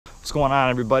What's going on,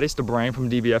 everybody? It's the Brain from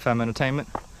DBFM Entertainment.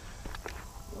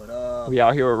 What up? We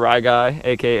out here with Rye Guy,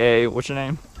 aka what's your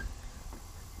name?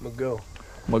 Magoo.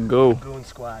 Magoo. Goon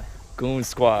Squad. Goon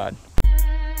Squad.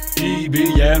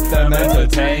 DBFM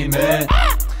Entertainment.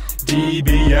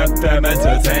 DBFM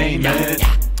Entertainment.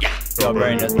 Your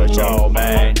brain is for show,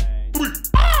 man.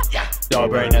 Your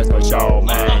brain is for show,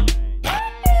 man.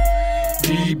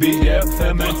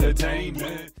 DBFM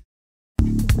Entertainment.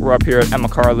 We're up here at Emma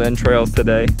Carlin Trails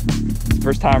today.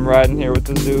 First time riding here with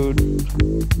this dude.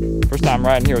 First time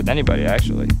riding here with anybody,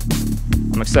 actually.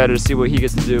 I'm excited to see what he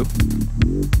gets to do.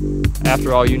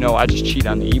 After all, you know, I just cheat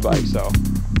on the e-bike, so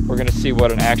we're gonna see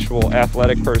what an actual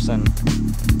athletic person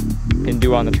can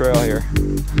do on the trail here.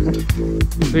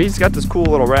 So he's got this cool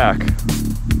little rack.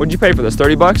 What'd you pay for this,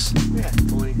 30 bucks?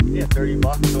 Yeah, 30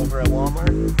 bucks over at Walmart.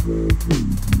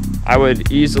 I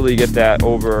would easily get that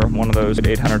over one of those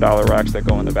 $800 racks that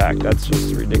go in the back. That's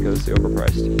just ridiculously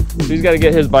overpriced. So he's got to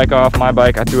get his bike off. My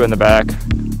bike, I threw it in the back.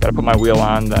 Got to put my wheel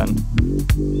on, then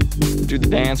do the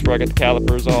dance where I get the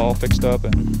calipers all fixed up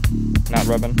and not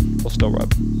rubbing. We'll still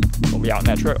rub. We'll be out in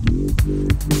that trail.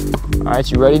 All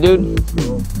right, you ready, dude?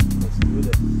 Cool. Let's do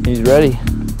it. He's ready.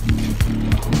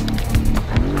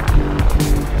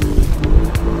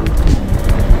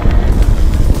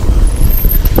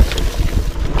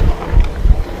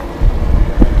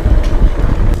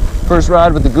 First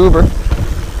ride with the goober,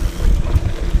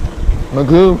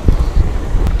 Magoo.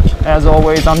 As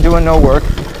always, I'm doing no work.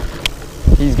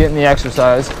 He's getting the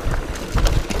exercise.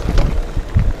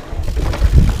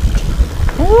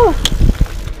 Woo! I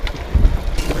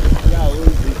gotta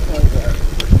lose these tongues out.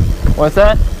 What's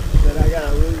that? I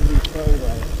gotta lose these tongues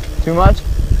out. Too much?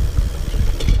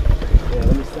 Yeah,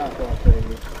 let me stop off there.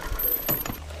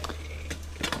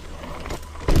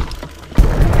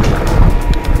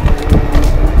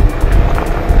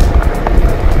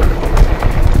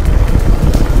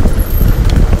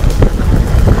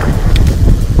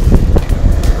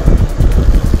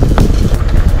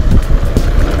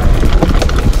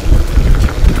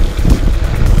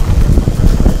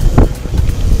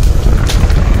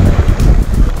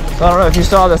 So I don't know if you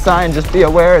saw the sign, just be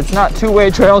aware it's not two-way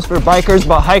trails for bikers,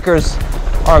 but hikers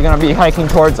are going to be hiking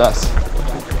towards us.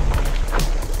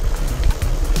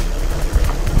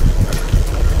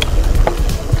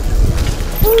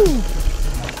 Woo.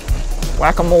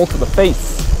 Whack-a-mole to the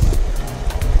face.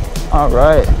 All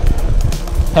right.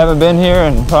 Haven't been here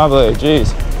in probably,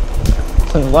 geez,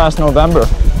 since last November.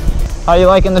 How you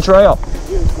liking the trail?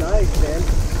 Dude, it's nice, man.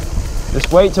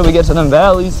 Just wait till we get to them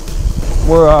valleys.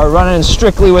 We're running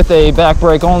strictly with a back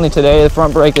brake only today. The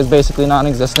front brake is basically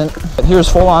non-existent. But here's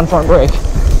full-on front brake.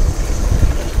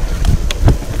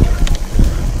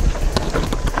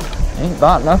 Ain't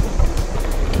bad enough.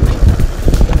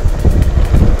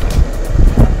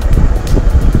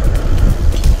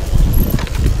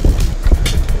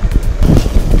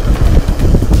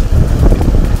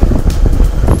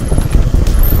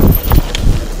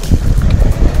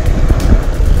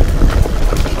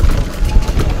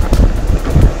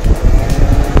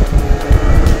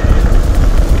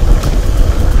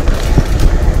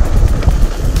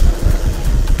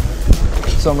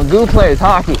 So Magoo plays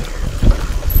hockey,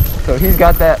 so he's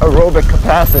got that aerobic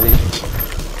capacity.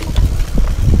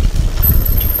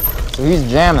 So he's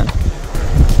jamming.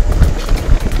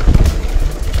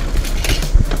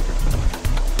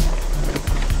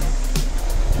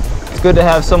 It's good to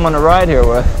have someone to ride here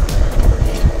with.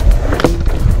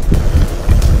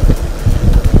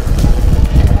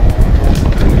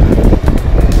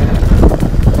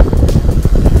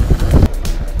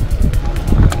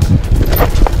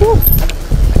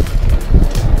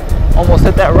 Almost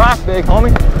hit that rock, big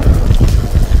homie.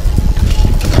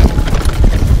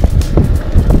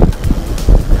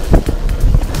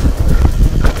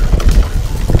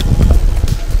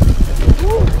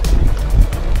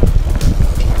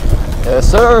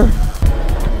 Yes, sir.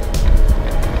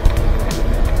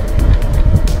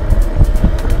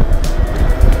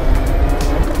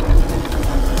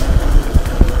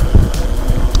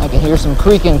 I can hear some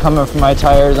creaking coming from my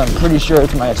tires. I'm pretty sure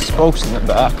it's my spokes in the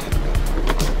back.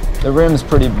 The rim's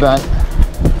pretty bent.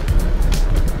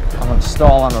 I'm gonna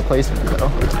stall on replacement though.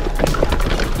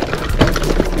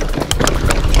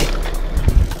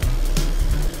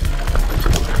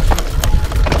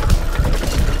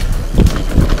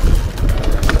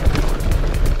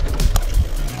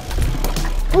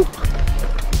 Woo.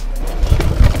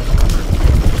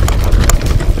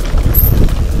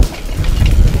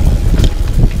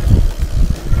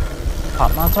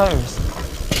 Pop my tires.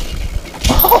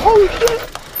 Oh shit!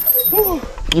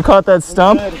 You caught that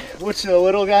stump? Which, the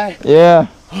little guy? Yeah.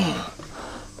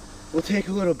 We'll take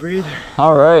a little breather.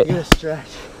 All right. Get a stretch.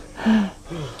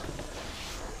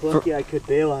 Lucky I could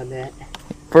bail on that.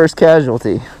 First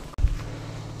casualty.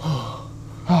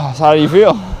 So how do you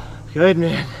feel? Good,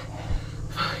 man.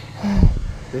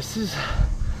 This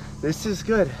is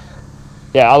good.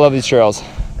 Yeah, I love these trails.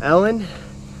 Emma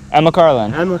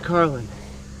Carlin. Emma Carlin.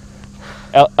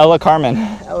 Ella Carmen.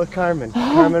 Ella Carmen.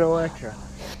 Carmen Electra.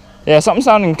 Yeah, something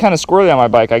sounding kind of squirrely on my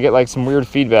bike. I get like some weird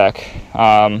feedback.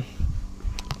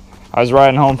 I was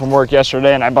riding home from work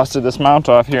yesterday and I busted this mount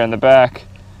off here in the back.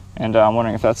 And I'm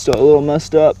wondering if that's still a little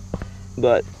messed up,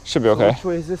 but should be okay. Which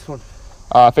way is this one?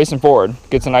 Facing forward.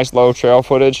 Gets a nice low trail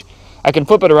footage. I can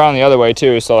flip it around the other way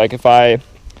too, so like if I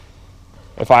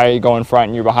go in front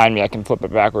and you're behind me, I can flip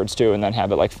it backwards too and then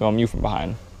have it like film you from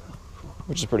behind,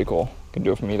 which is pretty cool. Can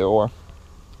do it from either or.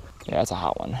 Yeah, it's a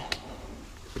hot one.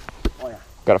 Oh yeah.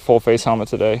 Got a full face helmet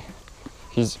today.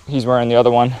 He's wearing the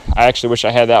other one. I actually wish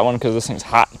I had that one because this thing's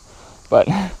hot, but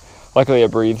luckily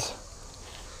it breathes.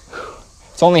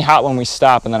 It's only hot when we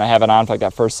stop and then I have it on for like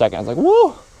that first second. It's like,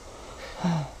 woo!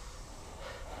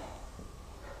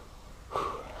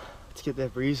 Let's get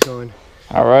that breeze going.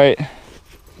 All right.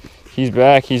 He's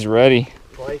back. He's ready.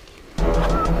 Bike.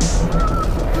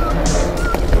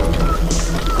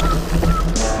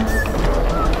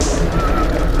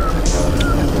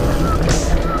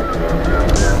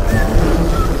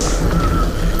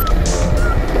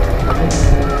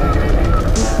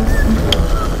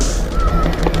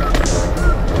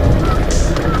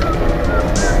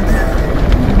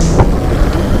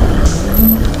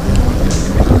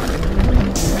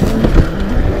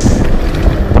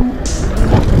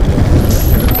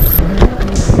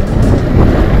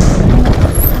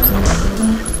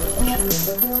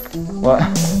 What?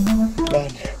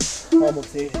 Done.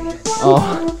 Almost ate it again.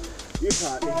 Oh. You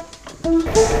caught me.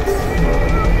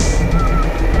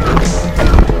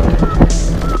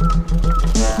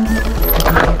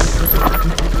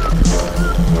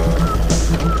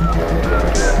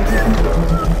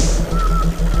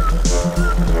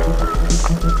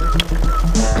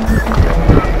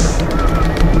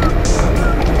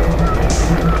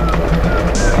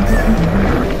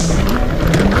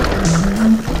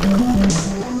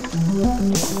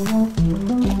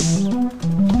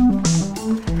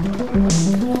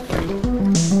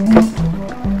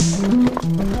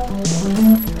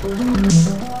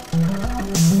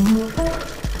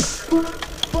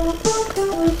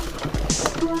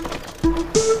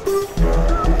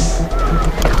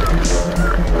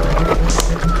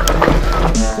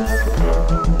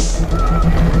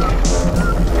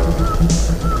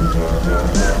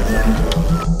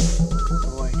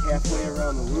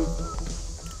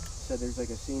 There's like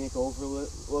a scenic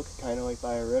overlook, kind of like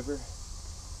by a river.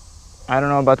 I don't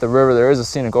know about the river. There is a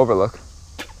scenic overlook.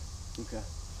 Okay.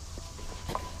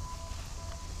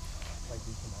 Might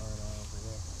be some R&R over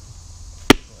there.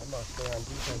 I'm gonna stay on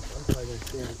defense. I'm probably gonna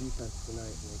stay on defense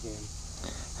tonight in the game.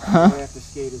 Huh? We have to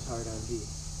skate as hard on D.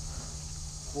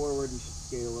 Forward, we should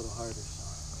skate a little harder. So.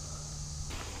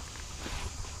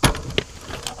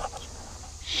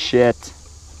 Shit.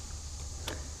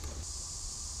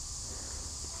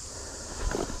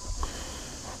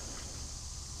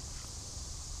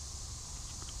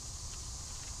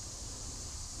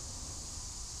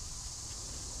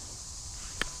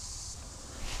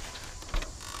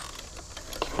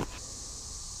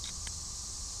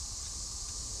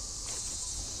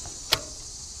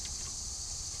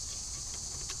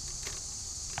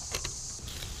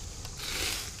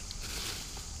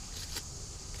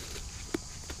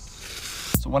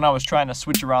 So when I was trying to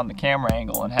switch around the camera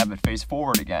angle and have it face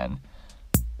forward again,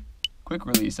 quick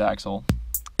release axle,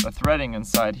 the threading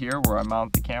inside here where I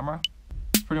mount the camera,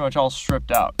 is pretty much all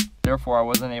stripped out. Therefore I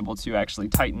wasn't able to actually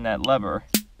tighten that lever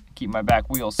and keep my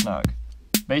back wheel snug.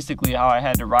 Basically how I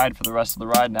had to ride for the rest of the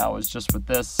ride now is just with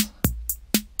this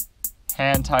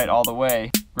hand tight all the way,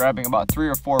 grabbing about 3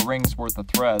 or 4 rings worth of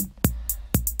thread,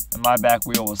 and my back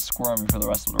wheel was squirming for the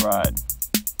rest of the ride.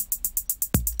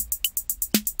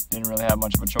 Didn't really have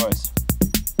much of a choice.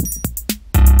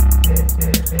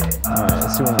 Alright,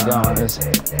 let's see what the down is.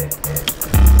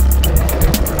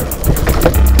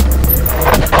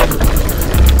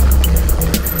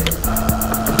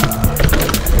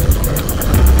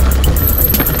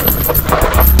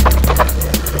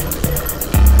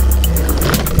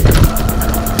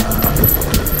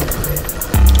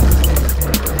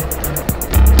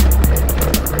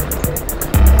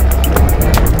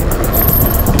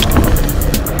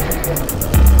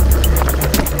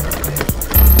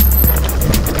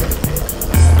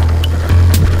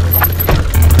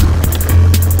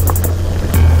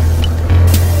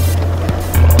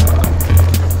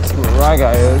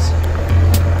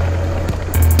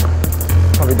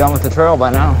 done with the trail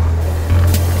by now.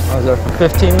 I was there for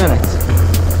 15 minutes.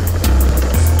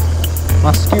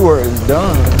 My skewer is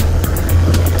done.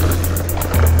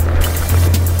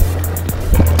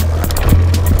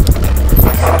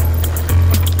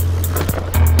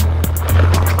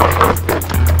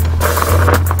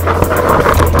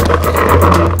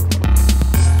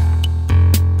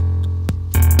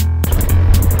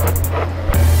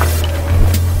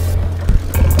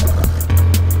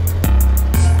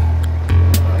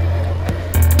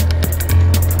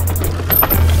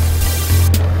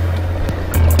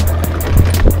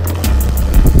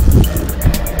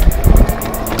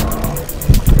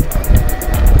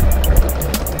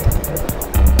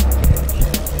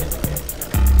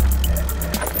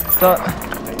 How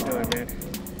you doing, man?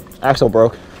 Axle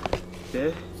broke.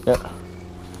 Did? Yep.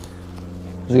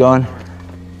 How's it going?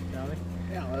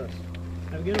 Yeah, let's.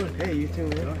 Have a good one. Hey, you too,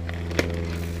 man.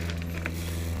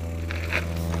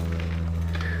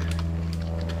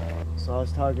 So I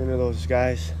was talking to those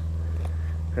guys,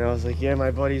 and I was like, yeah, my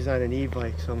buddy's on an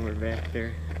e-bike somewhere back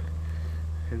there.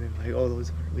 And they're like, oh, those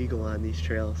are legal on these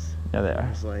trails. Yeah, they I are.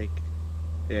 was like,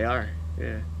 they are,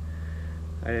 yeah.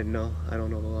 I didn't know. I don't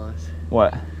know the laws.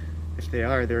 What? If they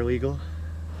are, they're legal?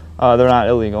 They're not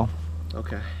illegal.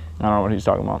 Okay. I don't know what he's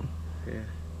talking about. Yeah.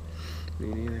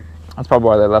 Me neither. That's probably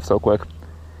why they left so quick.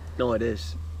 No, it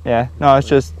is. Yeah, no, it's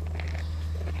just,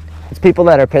 it's people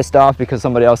that are pissed off because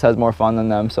somebody else has more fun than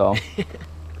them, so.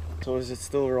 So is it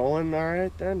still rolling all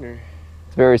right then, or?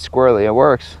 It's very squirrely, it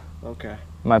works. Okay.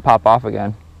 It might pop off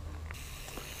again.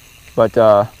 But,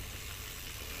 no,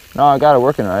 I got it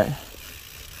working right.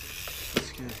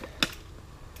 That's good.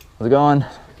 How's it going?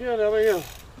 Good, how about you?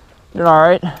 Doing all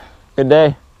right. Good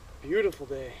day. Beautiful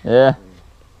day. Yeah.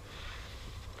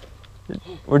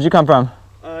 Where'd you come from?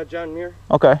 John Muir.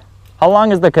 Okay. How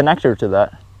long is the connector to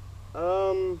that?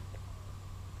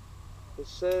 It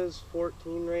says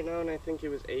 14 right now, and I think it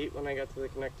was 8 when I got to the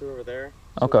connector over there.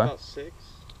 So Okay. It's about 6.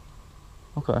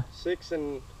 Okay. 6,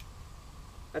 and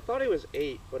I thought it was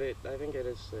 8, but I think it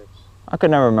is 6. I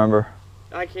could never remember.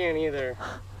 I can't either,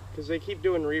 because they keep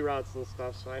doing reroutes and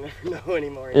stuff, so I never know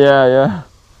anymore. Yeah, yeah.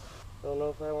 I don't know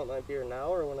if I want my beer now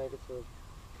or when I get to the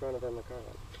front of Emma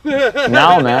Carlin.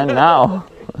 Now, man, now.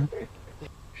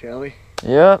 Shall we?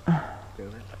 Yep. Do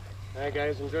it. Alright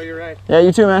guys, enjoy your ride. Yeah,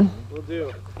 you too, man. We'll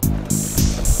do.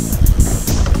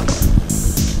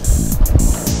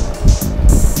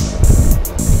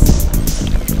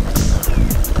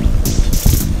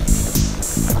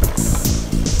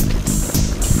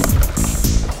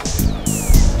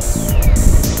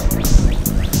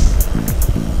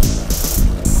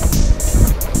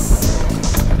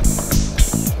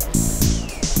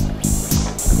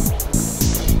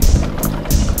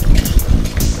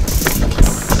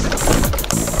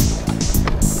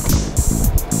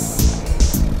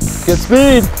 Good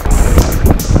speed.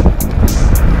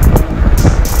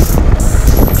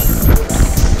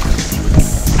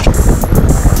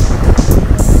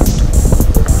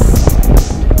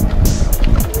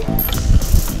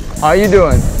 How you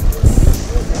doing?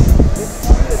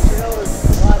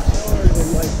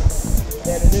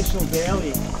 That initial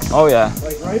valley, Oh yeah.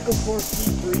 like right before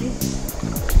P3,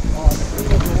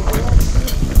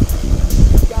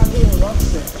 got me a rough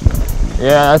bit.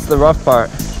 Yeah, that's the rough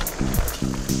part.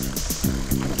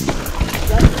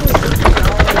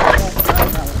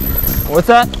 What's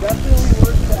that? Definitely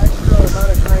worth the extra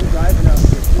amount of time driving out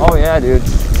here. Oh yeah, dude.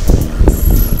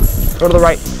 Go to the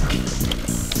right.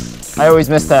 I always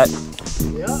miss that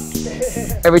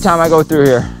Yep. every time I go through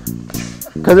here.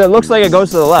 Because it looks like it goes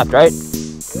to the left, right?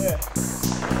 Yeah.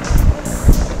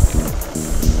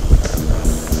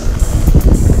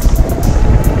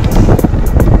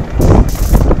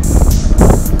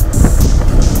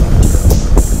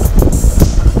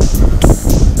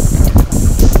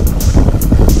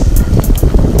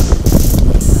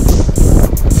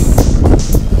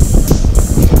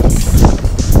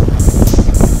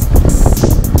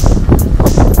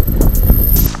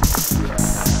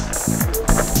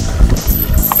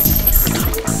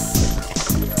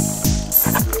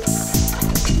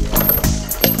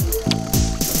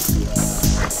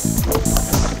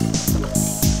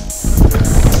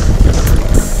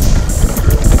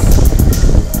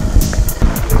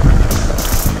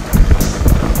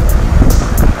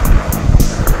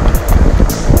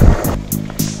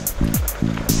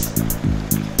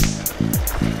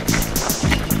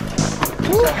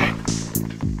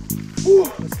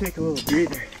 Let's take a little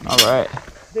breather. All right.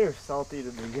 They're salty to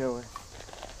begin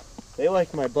with. They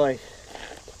like my bike.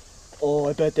 Oh,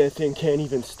 I bet that thing can't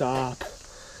even stop.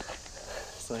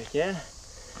 It's like, yeah,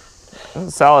 That's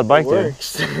a solid bike, it dude.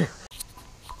 works.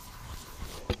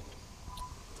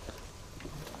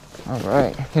 All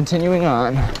right, continuing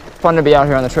on. Fun to be out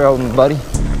here on the trail with my buddy.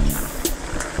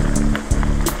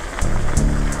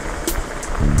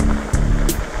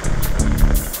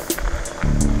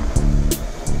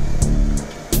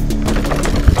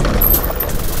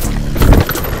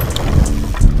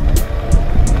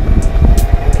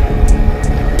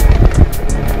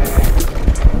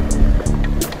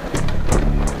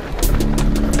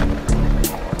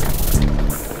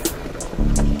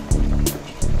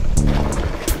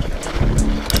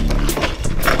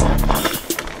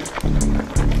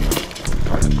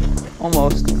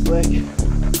 Almost. Slick.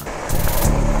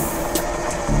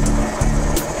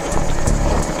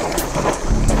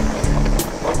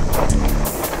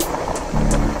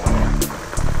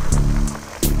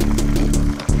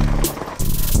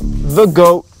 The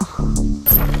goat.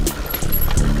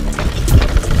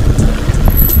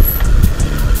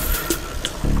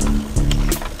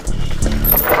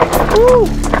 Woo!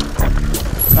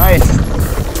 Nice.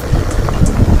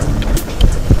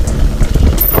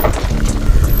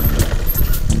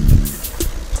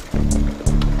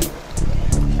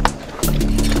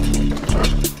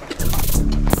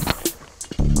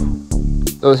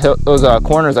 Those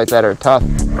corners like that are tough.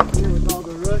 With all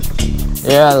the roots.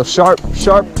 Yeah, those sharp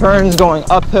turns going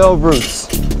uphill routes.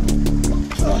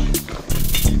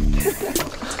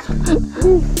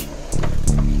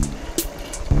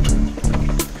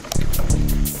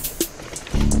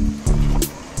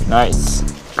 Nice.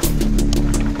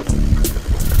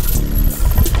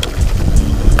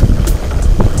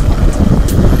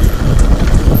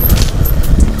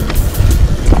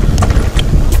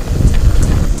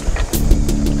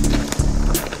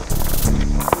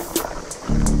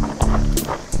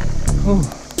 Ooh.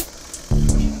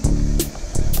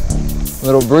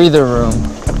 Little breather room.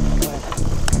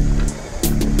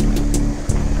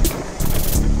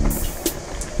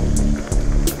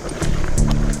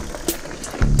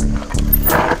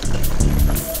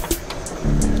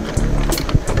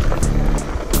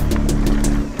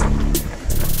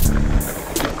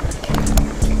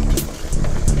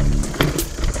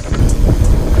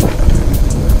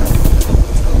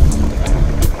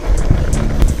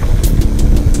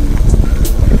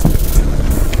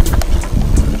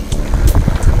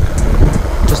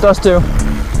 Just us two.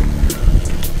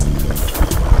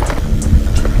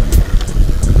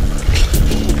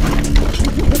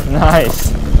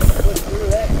 Nice.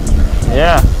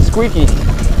 Yeah, squeaky.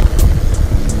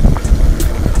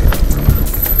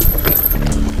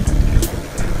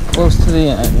 Close to the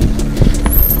end.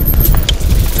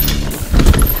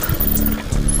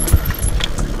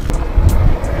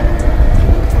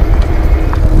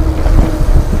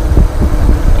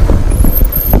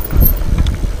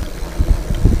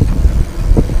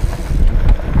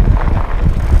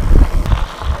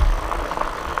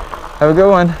 Have a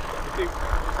good one.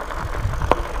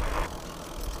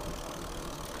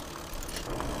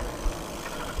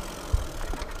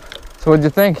 So what'd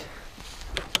you think?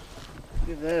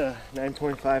 Give that a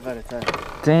 9.5 out of 10.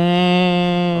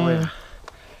 Dang. Oh yeah.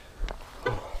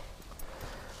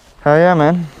 Hell yeah,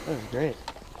 man. That was great.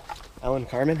 Ella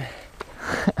Carmen.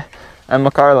 Emma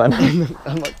Carlin.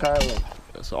 Emma Carlin.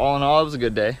 So all in all, it was a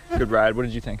good day. Good ride. What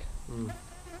did you think?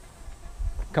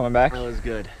 Coming back? That was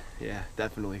good. Yeah,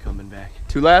 definitely coming back.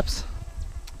 2 laps?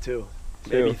 2.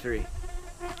 Two. Maybe 3.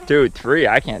 Dude, 3.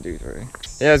 I can't do 3.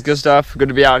 Yeah, it's good stuff. Good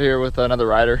to be out here with another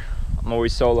rider. I'm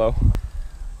always solo.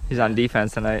 He's on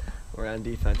defense tonight. We're on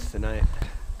defense tonight.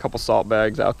 A couple salt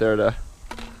bags out there to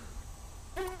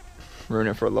ruin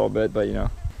it for a little bit, but you know,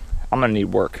 I'm gonna need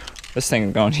work. This thing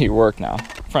is gonna need work now.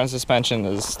 Front suspension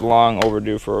is long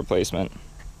overdue for replacement.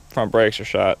 Front brakes are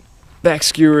shot. Back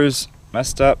skewers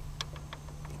messed up.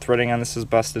 Threading on this is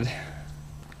busted.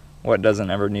 What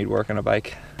doesn't ever need work on a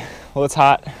bike? Well, it's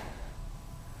hot.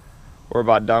 We're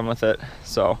about done with it.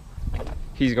 So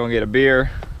he's gonna get a beer.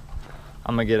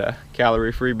 I'm gonna get a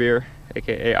calorie-free beer,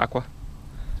 AKA Aqua.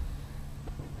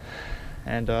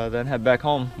 And then head back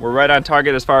home. We're right on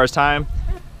target as far as time.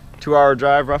 2-hour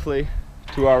drive roughly.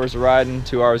 2 hours of riding,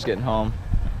 2 hours getting home.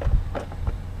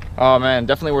 Oh man,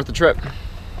 definitely worth the trip.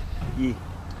 Yeah.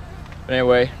 But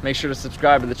anyway, make sure to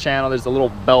subscribe to the channel. There's a little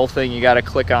bell thing you gotta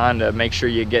click on to make sure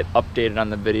you get updated on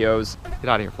the videos. Get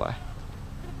out of here, fly.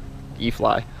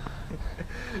 E-fly.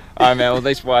 Alright man, well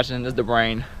thanks for watching. This is the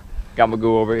brain. Got Magoo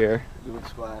over here. Good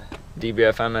squad.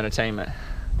 DBFM Entertainment.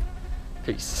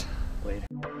 Peace.